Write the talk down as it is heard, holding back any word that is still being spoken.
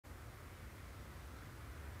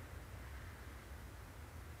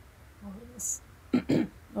this.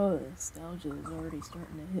 Oh, the nostalgia is already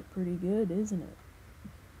starting to hit pretty good, isn't it?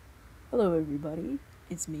 Hello everybody,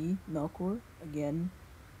 it's me, Melkor, again,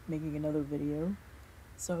 making another video.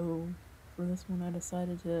 So, for this one I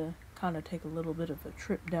decided to kind of take a little bit of a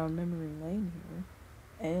trip down memory lane here.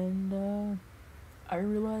 And, I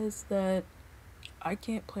realized that I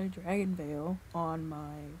can't play DragonVale on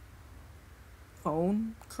my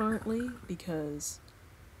phone currently because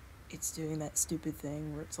it's doing that stupid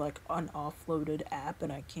thing where it's like an offloaded app and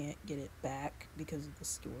I can't get it back because of the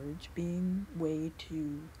storage being way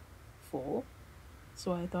too full.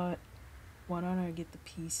 So I thought, why don't I get the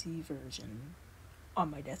PC version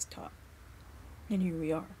on my desktop? And here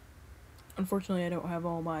we are. Unfortunately, I don't have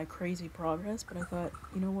all my crazy progress, but I thought,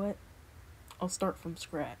 you know what? I'll start from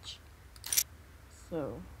scratch.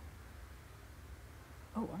 So,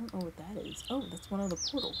 oh, I don't know what that is. Oh, that's one of the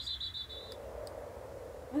portals.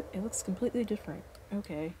 What? It looks completely different.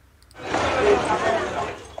 Okay.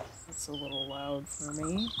 That's a little loud for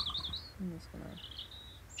me. I'm just gonna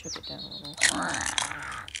check it down a little. It's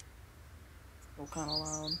still kind of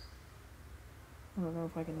loud. I don't know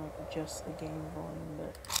if I can like adjust the game volume,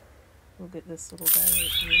 but we'll get this little guy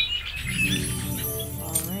right here.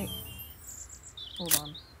 Alright. Hold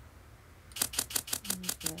on. I'm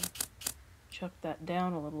just gonna chuck that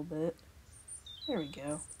down a little bit. There we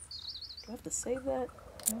go. Do I have to save that?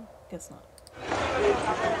 No, guess not.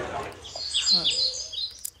 Alright.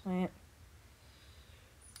 Plant.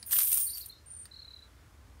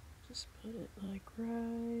 Just put it like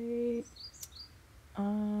right...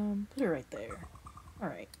 put it right there.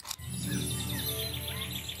 Alright.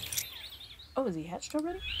 Oh, is he hatched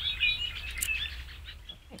already?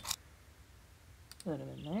 Okay. Put him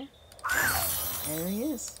in there. There he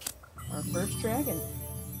is. Our first dragon.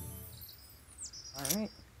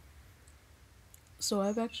 Alright. So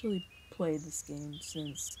I've actually played this game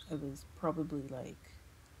since I was probably like...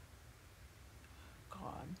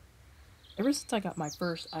 God. Ever since I got my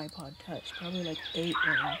first iPod Touch. Probably like 8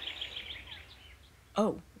 when...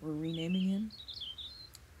 Oh, we're renaming him?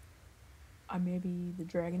 I may be the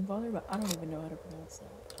Dragon Father, but I don't even know how to pronounce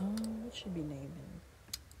that. What should we name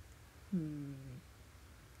him?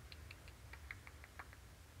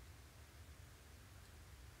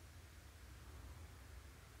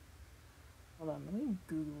 Hold on, let me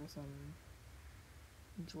Google some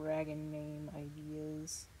dragon name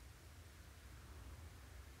ideas.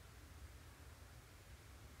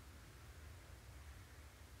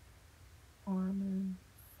 Armin,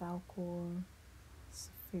 Falcor,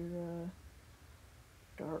 Saphira,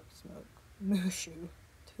 Dark Smoke, Mushu,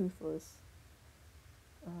 Toothless,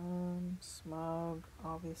 Smog,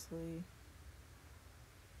 obviously,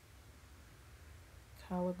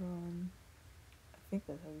 Caligon, I think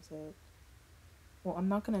that's how you say it. Well, I'm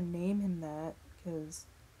not gonna name him that, because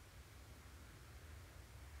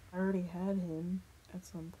I already had him at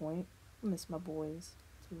some point. I miss my boys,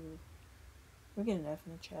 too. We're getting an F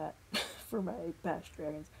in the chat for my past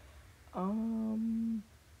dragons.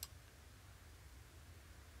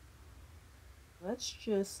 Let's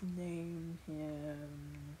just name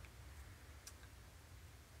him...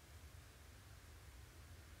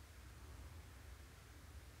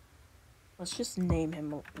 Let's just name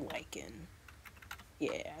him Lycan.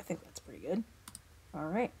 Yeah, I think that's pretty good.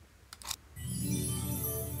 Alright.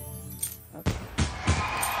 Okay.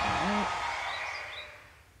 Alright.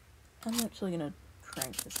 I'm actually gonna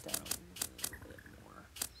crank this down a little bit more.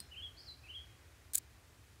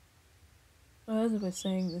 So as I was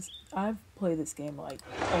saying, I've played this game like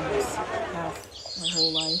almost half my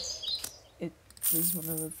whole life. It was one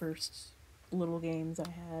of the first little games I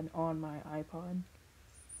had on my iPod.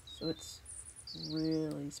 So it's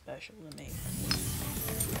really special to me.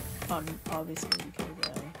 Obviously because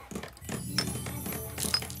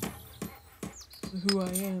who I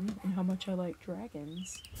am and how much I like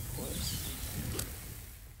dragons, of course.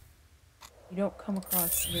 You don't come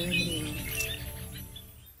across very many,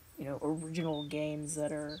 you know, original games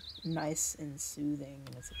that are nice and soothing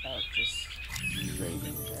and it's about just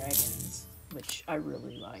raising dragons, which I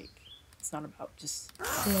really like. It's not about just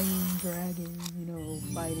playing dragons, you know,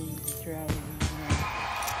 fighting dragons, you know,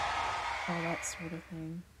 all that sort of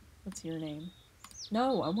thing. What's your name?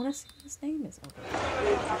 No, I want to see what his name is. Okay.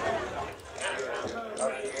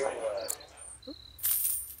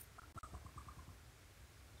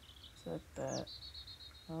 Set that.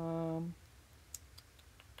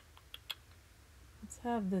 Let's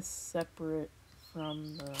have this separate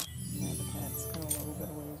from the habitats, kind of a little bit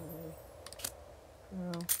of ways away. So,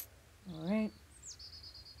 alright.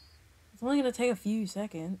 It's only gonna take a few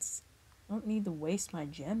seconds. I don't need to waste my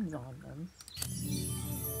gems on them.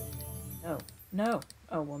 Oh, No.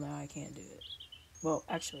 Oh, well, now I can't do it. Well,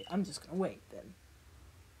 actually, I'm just gonna wait then.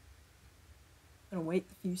 I'm gonna wait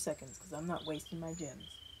a few seconds because I'm not wasting my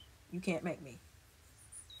gems. You can't make me.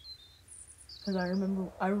 Because I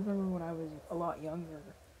remember when I was a lot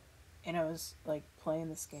younger and I was like playing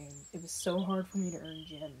this game. It was so hard for me to earn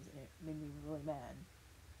gems and it made me really mad.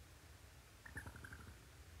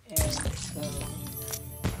 And so,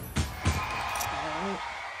 alright.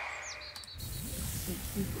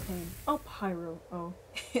 Oh, Pyro. Oh,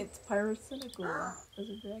 it's Pyrocynical as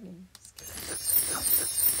a dragon.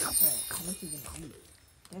 Alright, how much are you gonna eat?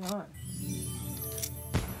 Hang on.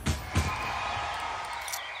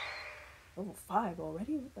 Level 5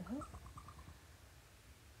 already? What the hell?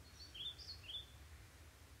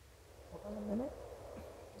 Hold on a minute.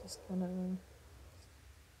 Just gonna...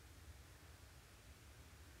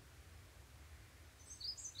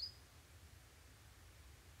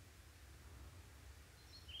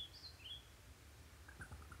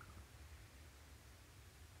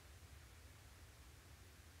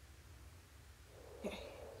 Okay.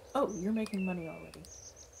 Oh, you're making money already.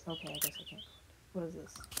 Okay, I guess I can't. What is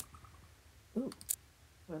this? Ooh.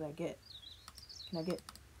 What did I get? Can I get...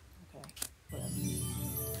 Okay. Whatever.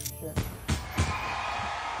 Sure.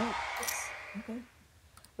 Oh, yes. Okay.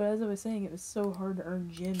 But as I was saying, it was so hard to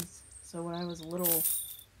earn gems. So when I was little,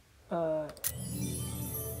 I'll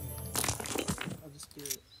just do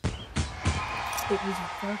it. It was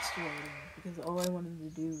frustrating because all I wanted to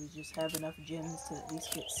do was just have enough gems to at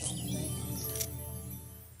least get something.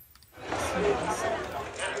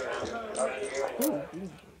 Ooh, beating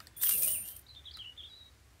cave. Yeah.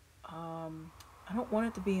 I don't want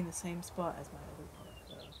it to be in the same spot as my other park,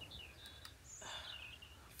 though.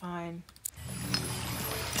 Fine.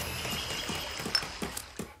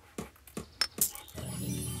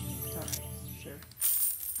 Alright, sure.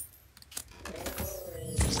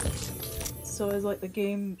 So as like the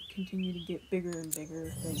game continued to get bigger and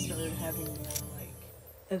bigger, they started having more like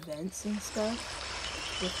events and stuff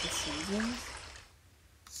with the seasons.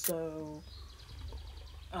 So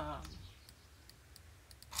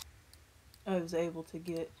I was able to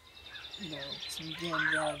get, you know, some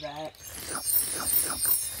gems out of that,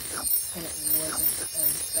 and it wasn't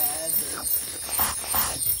as bad.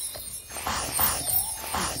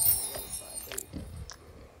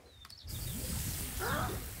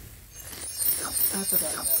 I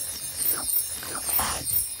forgot about it.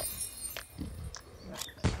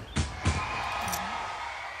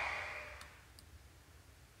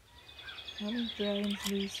 How many dragons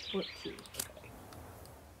do we split to? Okay.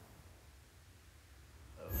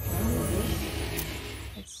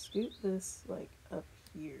 Let's scoot this like up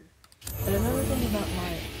here. And another thing about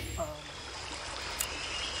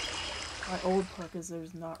my old park is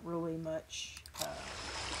there's not really much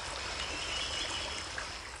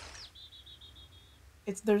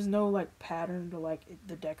there's no like pattern to like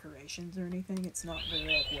the decorations or anything. It's not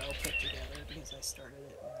very like well put together because I started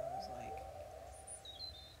it when I was like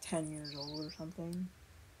 10 years old or something.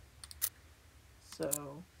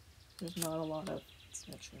 So there's not a lot of... Let's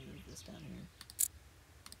actually move this down here.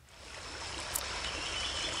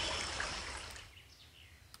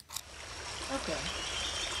 Okay.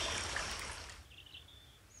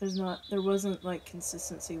 There wasn't like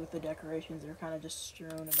consistency with the decorations. They're kind of just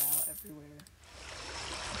strewn about everywhere.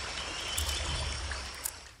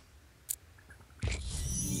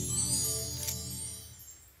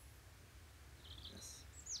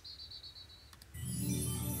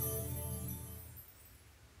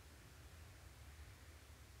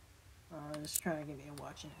 Just trying to give me a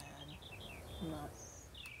watching ad. I'm not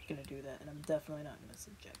gonna do that, and I'm definitely not gonna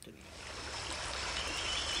subject it.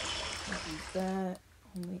 Not use that.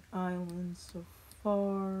 Only islands so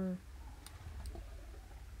far.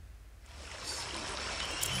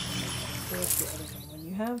 So that's the other thing.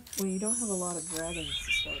 When you don't have a lot of dragons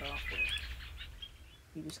to start off with,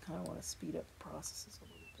 you just kind of want to speed up the processes a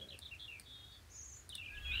little bit.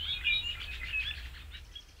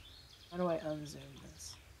 How do I unzoom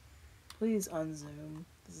this? Please unzoom.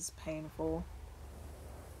 This is painful.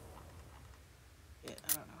 Yeah, I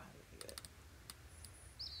don't know how to do it.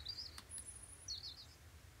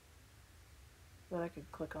 But I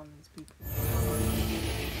could click on these people.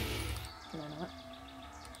 Can I not?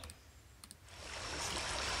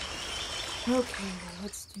 Okay, well,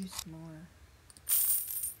 let's do some more.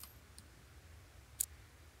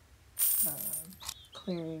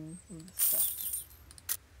 Clearing the stuff.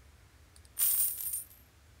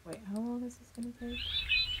 Wait, how long is this gonna take?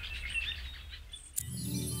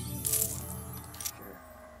 Sure.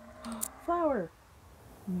 Flower!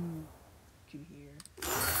 Did you hear?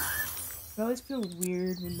 I always feel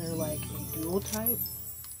weird when they're like a dual type,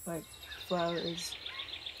 Like, flower is,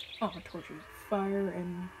 oh, torture, fire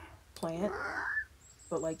and plant,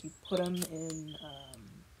 but like you put them in,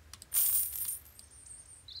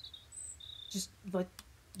 just like,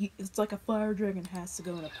 it's like a fire dragon has to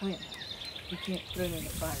go in a plant habitat. You can't put it in a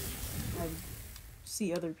fire. I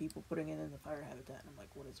see other people putting it in the fire habitat, and I'm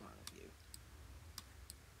like, what is wrong with you?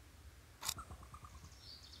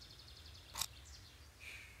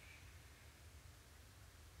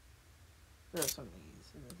 There are some of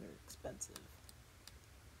these, and they're expensive.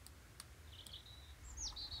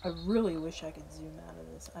 I really wish I could zoom out of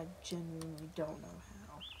this. I genuinely don't know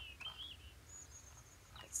how.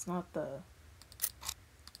 It's not the...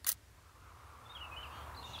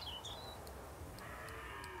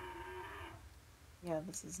 Yeah,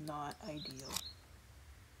 this is not ideal.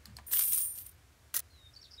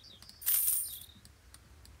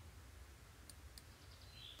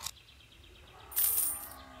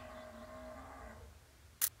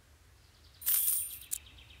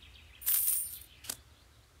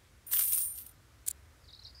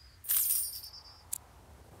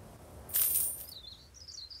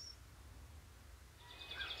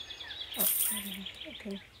 Oh,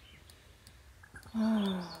 okay.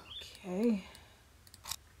 Okay.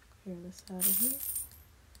 Clear this out of here.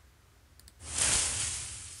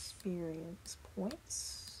 Experience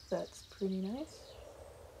points. That's pretty nice.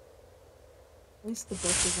 At least the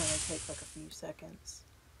bushes only take like a few seconds.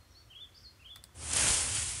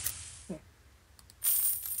 Here.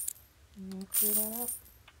 I'm gonna clear that up.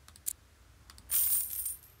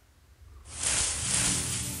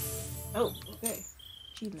 Oh, okay.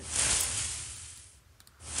 Achievement.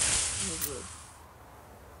 Oh, good.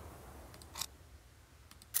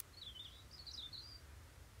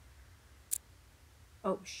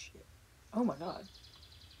 Oh, shit. Oh my god.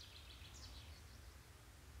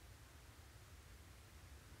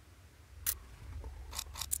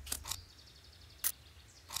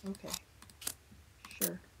 Okay.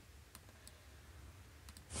 Sure.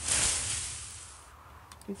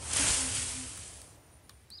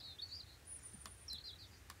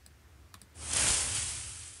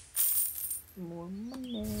 More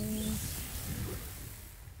money.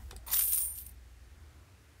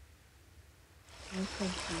 Okay.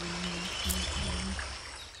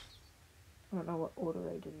 I don't know what order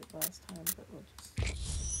I did it last time, but we'll just...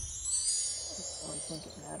 I don't think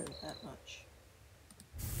it matters that much.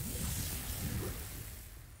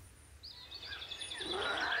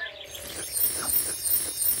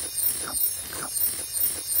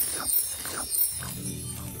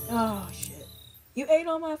 Oh, shit. You ate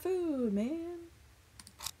all my food, man.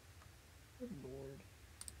 Good lord.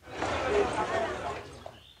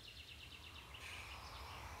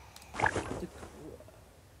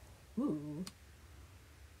 Ooh.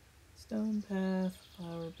 Stone path,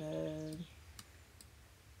 flower bed,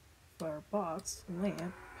 flower box,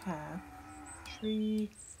 lamp, path, tree.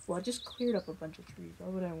 Well, I just cleared up a bunch of trees. Why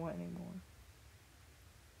would I want any more?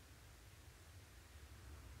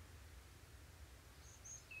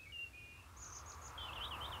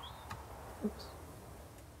 Oops.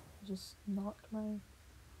 I just knocked my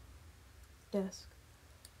desk.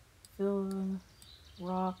 Villa,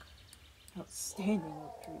 rock, outstanding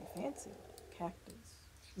oak tree, fancy cactus,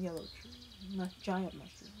 yellow tree, giant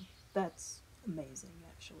mushroom. That's amazing,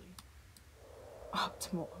 actually.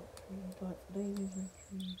 Optimal oak tree, delightful daisies, red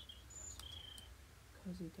tree,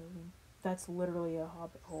 cozy building. That's literally a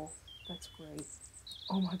hobbit hole. That's great.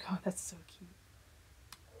 Oh my god, that's so cute.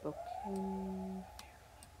 Bouquet,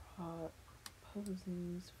 pot,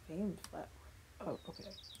 posies, famed flower. Oh, okay.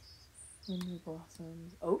 Windy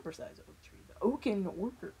blossoms, oversized oak tree, the oaken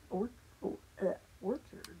orchard,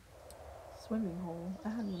 swimming hole. I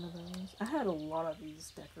had one of those. I had a lot of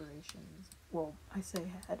these decorations. Well, I say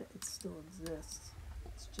had, it still exists.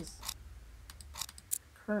 It's just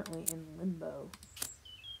currently in limbo.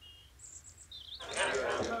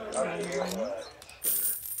 Sure.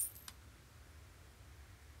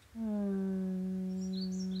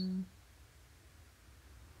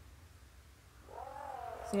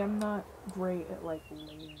 See, I'm not great at, like,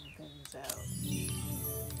 laying things out.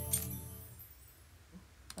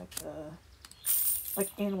 Like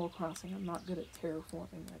Animal Crossing, I'm not good at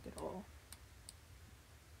terraforming, like, at all.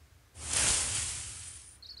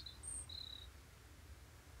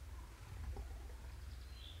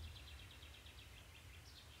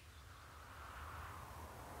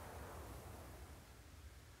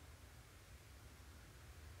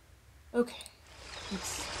 Okay.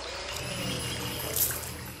 Let's...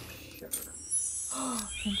 Sure. I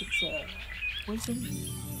think it's, poison? Yeah.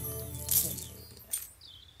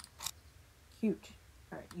 Cute.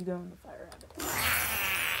 Alright, you go in the fire habitat.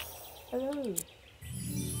 Hello.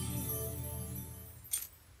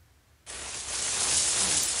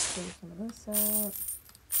 this out.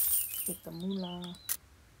 Get the moolah.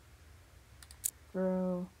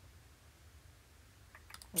 Grow.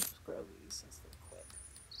 Let's grow these since they're quick.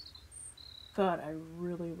 God, I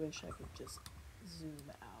really wish I could just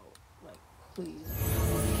zoom out. Like, please.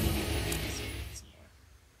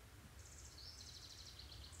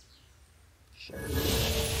 Sure.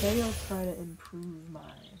 Maybe I'll try to improve my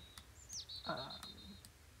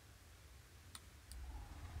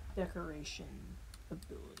decoration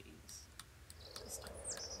abilities this time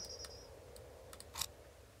around.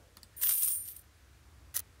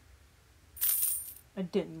 I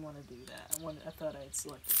didn't want to do that. I thought I had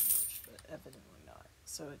selected a bush, but evidently not.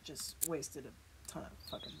 So it just wasted a ton of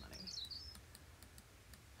fucking money.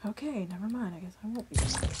 Okay, never mind. I guess I won't be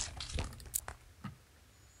doing that.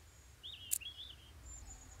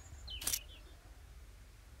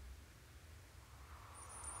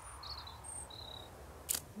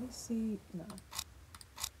 Let me see. No.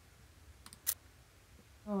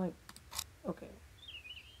 Oh, like, okay.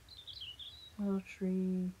 Willow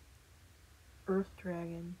tree, earth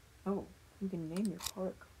dragon. Oh, you can name your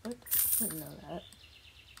park. What? I didn't know that.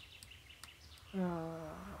 That.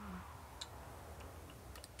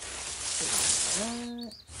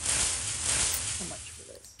 How much for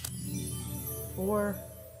this? 4.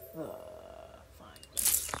 Fine.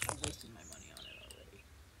 I wasted my money on it already.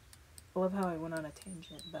 I love how I went on a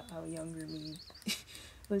tangent about how younger me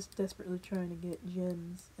was desperately trying to get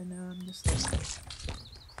gems, and now I'm just like...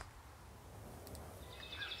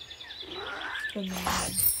 There we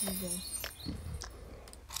go.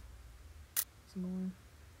 Some more.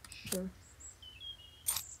 Sure.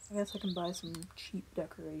 I guess I can buy some cheap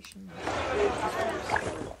decorations.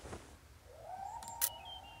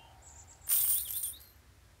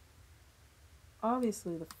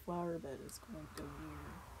 Obviously, the flower bed is going to go near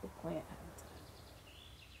the plant habitat.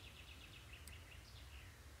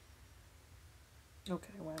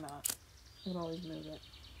 Okay, why not? I can always move it.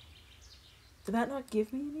 Did that not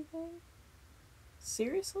give me anything?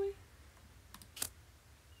 Seriously?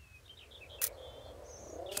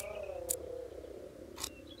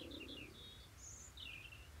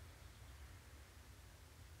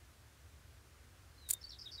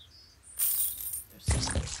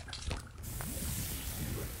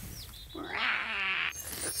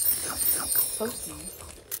 Posting.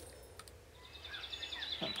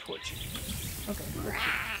 Oh, torching. Okay.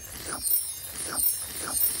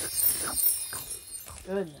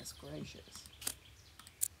 Goodness gracious.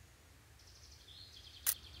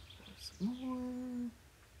 Some more.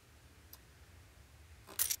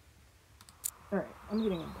 Alright, I'm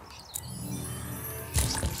getting impatient.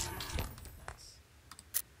 Nice.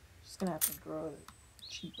 Just gonna have to grow the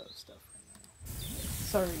cheapo stuff right now.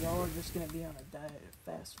 Sorry, y'all are just gonna be on a diet of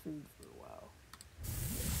fast food for a while.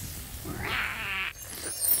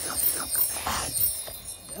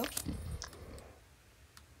 Yep.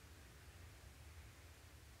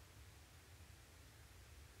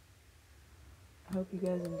 I hope you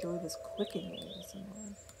guys enjoy this clicking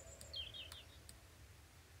ASMR.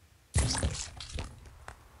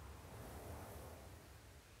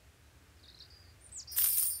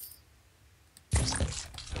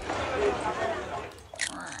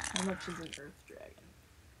 How much is an earth dragon?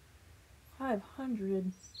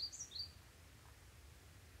 500.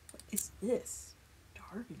 What is this?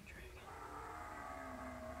 Dragon dragon.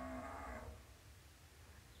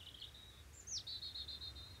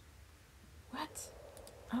 What?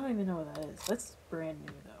 I don't even know what that is. That's brand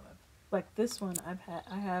new though. Like this one, I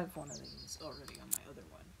have one of these already on my other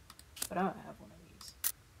one, but I don't have one of these.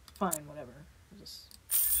 Fine, whatever. I'll just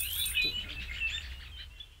do it.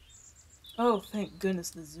 Oh, thank goodness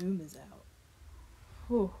the zoom is out.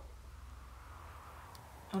 Whew.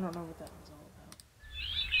 I don't know what that was all about.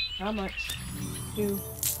 How much? 2?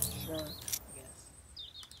 Sure, I guess.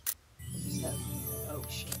 We'll just have... Oh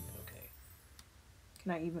shit, okay.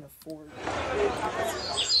 Can I even afford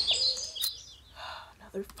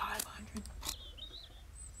another 500?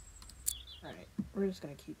 Alright, we're just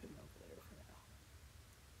gonna keep him over there for now.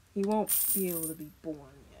 He won't be able to be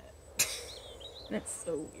born yet. That's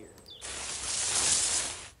so weird.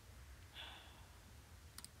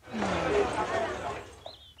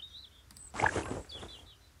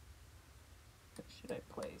 What should I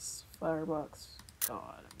place? Firebox.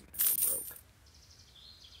 God, I'm gonna go broke.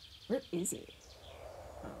 Where is it?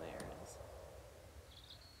 Oh, there it is.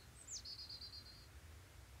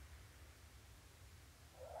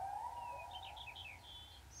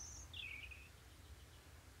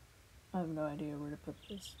 I have no idea where to put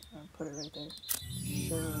this. I'll put it right there.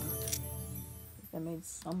 Sure. I made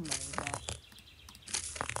some money back.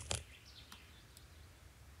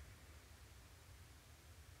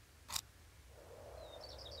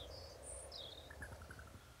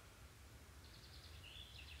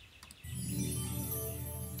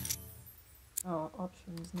 Oh,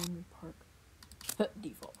 options, name your park.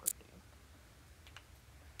 Default park,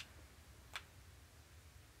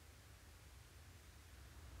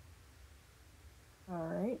 damn.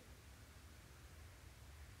 Alright.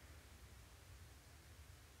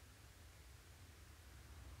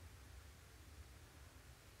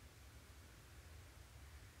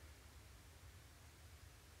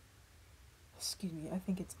 Excuse me, I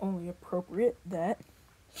think it's only appropriate that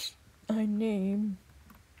I name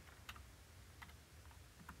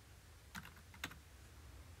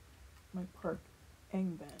my park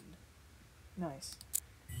Angband. Nice.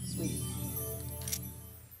 Sweet.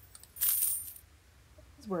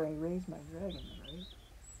 This is where I raised my dragon, right?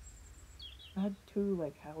 I had two,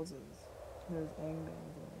 like, houses. There's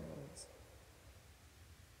Angbands and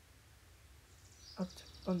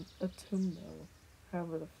there's a Tumbo.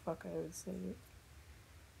 However the fuck I would say it.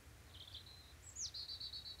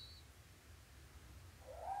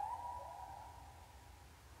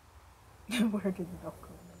 Where did the milk go?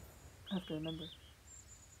 I have to remember.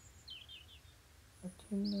 A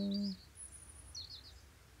Tumbo.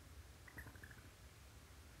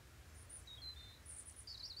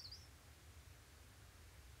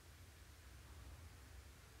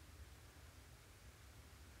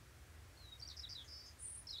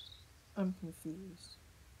 I'm confused.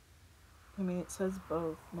 I mean, it says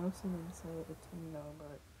both. Most of them say Atumno,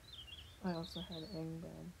 but I also had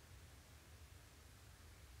Angband.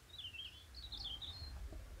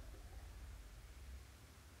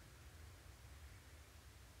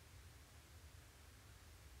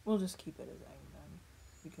 We'll just keep it as Angband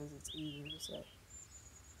because it's easier to say.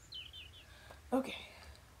 Okay.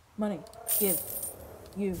 Money. Give.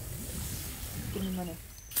 You. Give me money.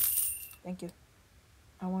 Thank you.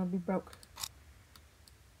 I want to be broke.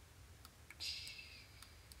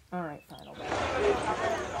 Alright, fine, I'll buy it.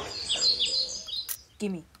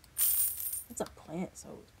 Gimme. That's a plant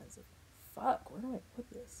so expensive. Fuck, where do I put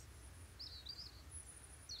this?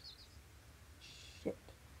 Shit.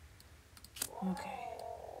 Okay.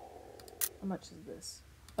 How much is this?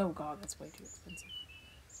 Oh god, that's way too expensive.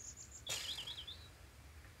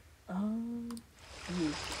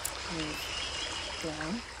 You.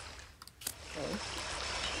 Down. Okay.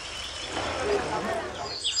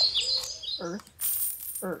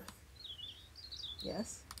 Earth.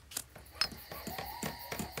 Yes.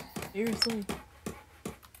 Seriously.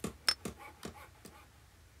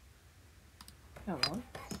 Come on.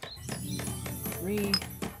 3.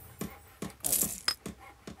 Okay.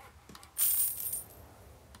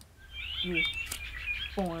 You.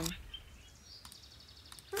 Form.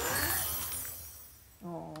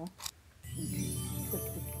 Aww.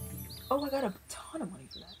 Oh, I got a ton of money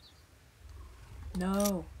for that.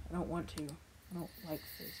 No, I don't want to. I don't like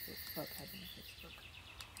Facebook. Fuck having a Facebook.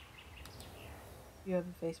 If you have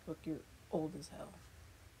a Facebook, you're old as hell.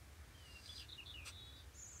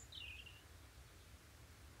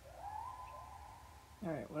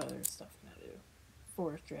 Alright, what other stuff can I do?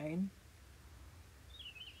 Forest Dragon.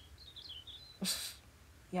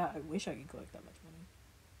 Yeah, I wish I could collect that much money.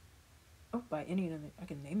 Oh, by any other, I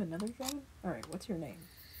can name another dragon? Alright, what's your name?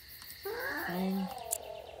 Name?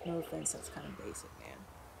 No offense, that's kind of basic, man.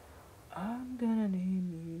 I'm gonna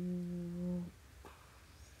name you...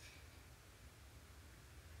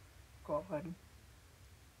 God.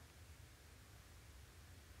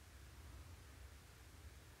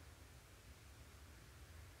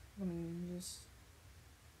 Let me just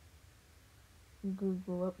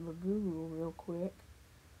Google up the Google real quick.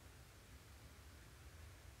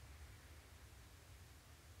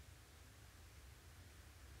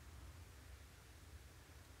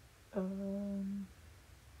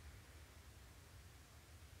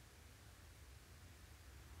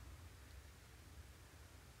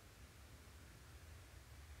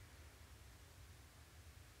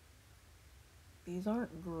 These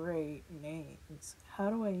aren't great names. How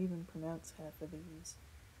do I even pronounce half of these?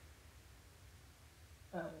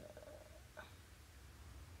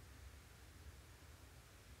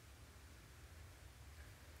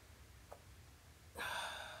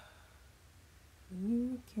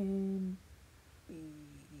 You can be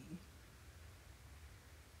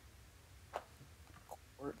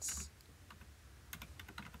Quartz.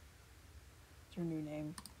 What's your new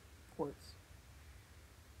name? Quartz.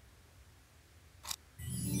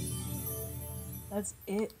 That's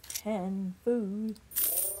it. 10 food.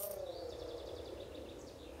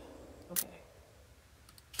 Okay.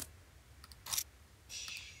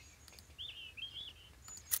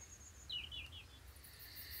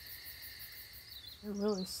 You're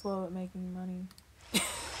really slow at making money.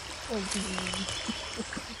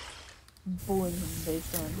 Bullying him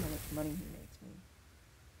based on how much money he makes me.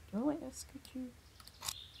 Oh wait, let's get you.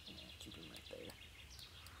 Yeah, keep him right there.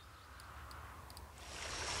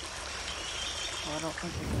 Oh, I don't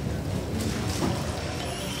think we're gonna.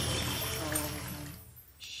 Oh,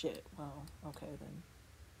 shit. Well, okay then.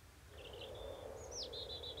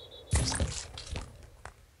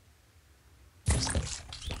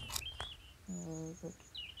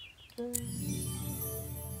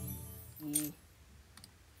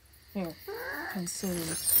 Here,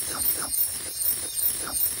 consume.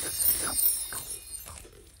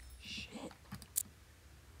 Shit.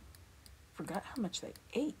 Forgot how much they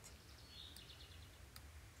ate.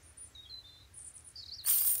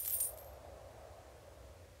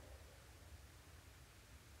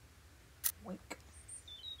 Wake.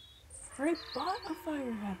 I already bought a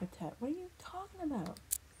fire habitat. What are you talking about?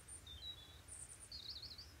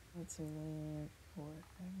 Let's see, land, fork.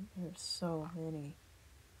 There's so many.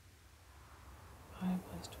 5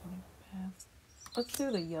 plus 20 paths. Let's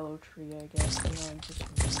do the yellow tree, I guess. You know, I'm just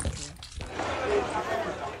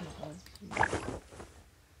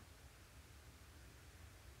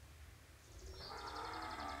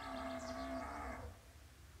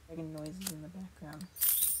dragon noises in the background.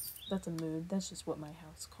 That's a mood. That's just what my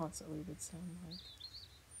house constantly would sound like.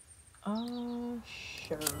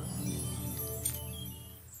 Sure.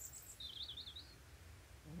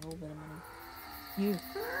 A little bit of money. You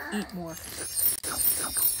eat more.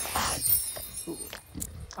 Ooh.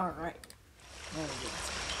 All right. Now we're getting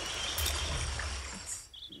some.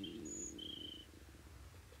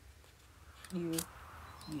 You,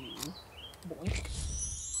 boink.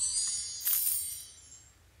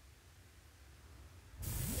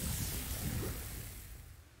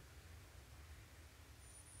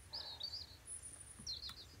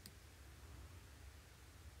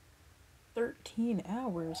 "13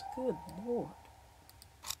 hours? Good lord."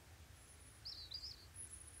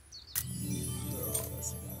 Throw all this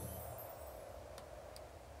again.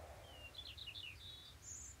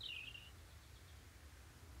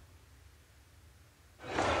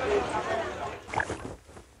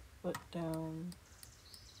 Put down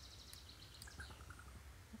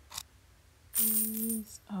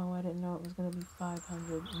these. Oh, I didn't know it was gonna be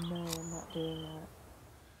 500. No, I'm not doing that.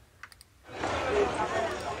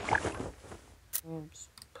 I'm just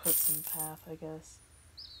put some path, I guess.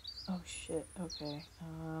 Oh shit, okay.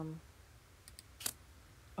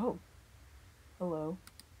 Oh. Hello.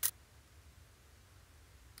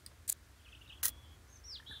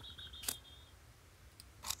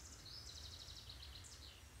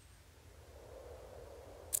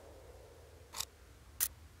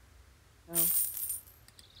 No.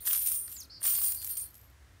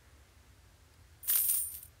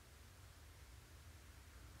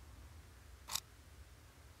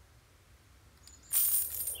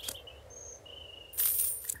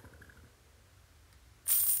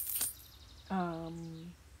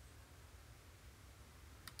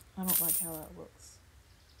 I don't like how that looks.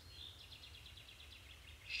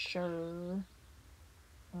 Sure.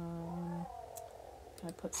 Can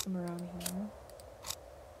I put some around here?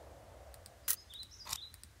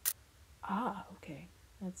 Ah, okay.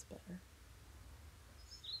 That's better.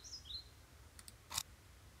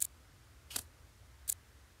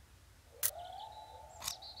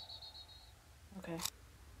 Okay.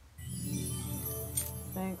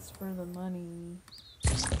 Thanks for the money. I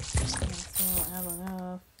still don't have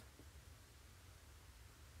enough.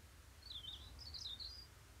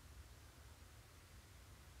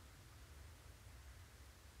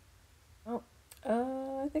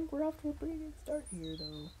 Oh, I think we're off to a pretty good start here,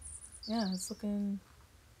 though. Yeah, it's looking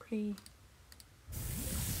pretty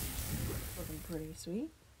sweet.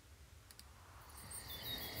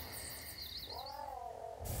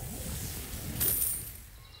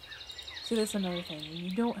 See, that's another thing. When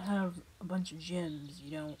you don't have a bunch of gems, you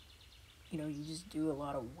don't, you just do a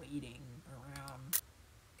lot of waiting around.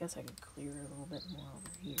 I guess I could clear a little bit more over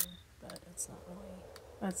here, but that's not really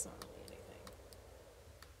anything.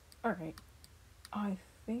 Alright, I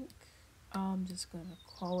think I'm just gonna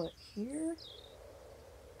call it here.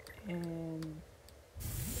 And,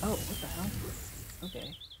 oh, what the hell?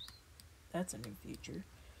 Okay, that's a new feature.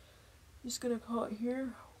 Just gonna call it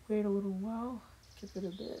here, wait a little while, give it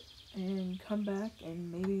a bit, and come back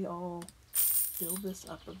and maybe I'll build this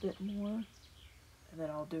up a bit more, and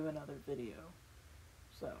then I'll do another video.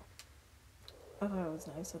 So, I thought it was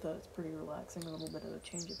nice. I thought it's pretty relaxing, a little bit of a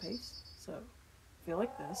change of pace. So, if you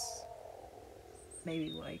like this,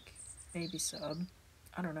 maybe like, maybe sub.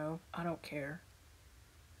 I don't know. I don't care.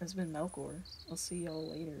 It's been Melkor. I'll see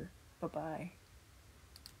y'all later. Bye-bye.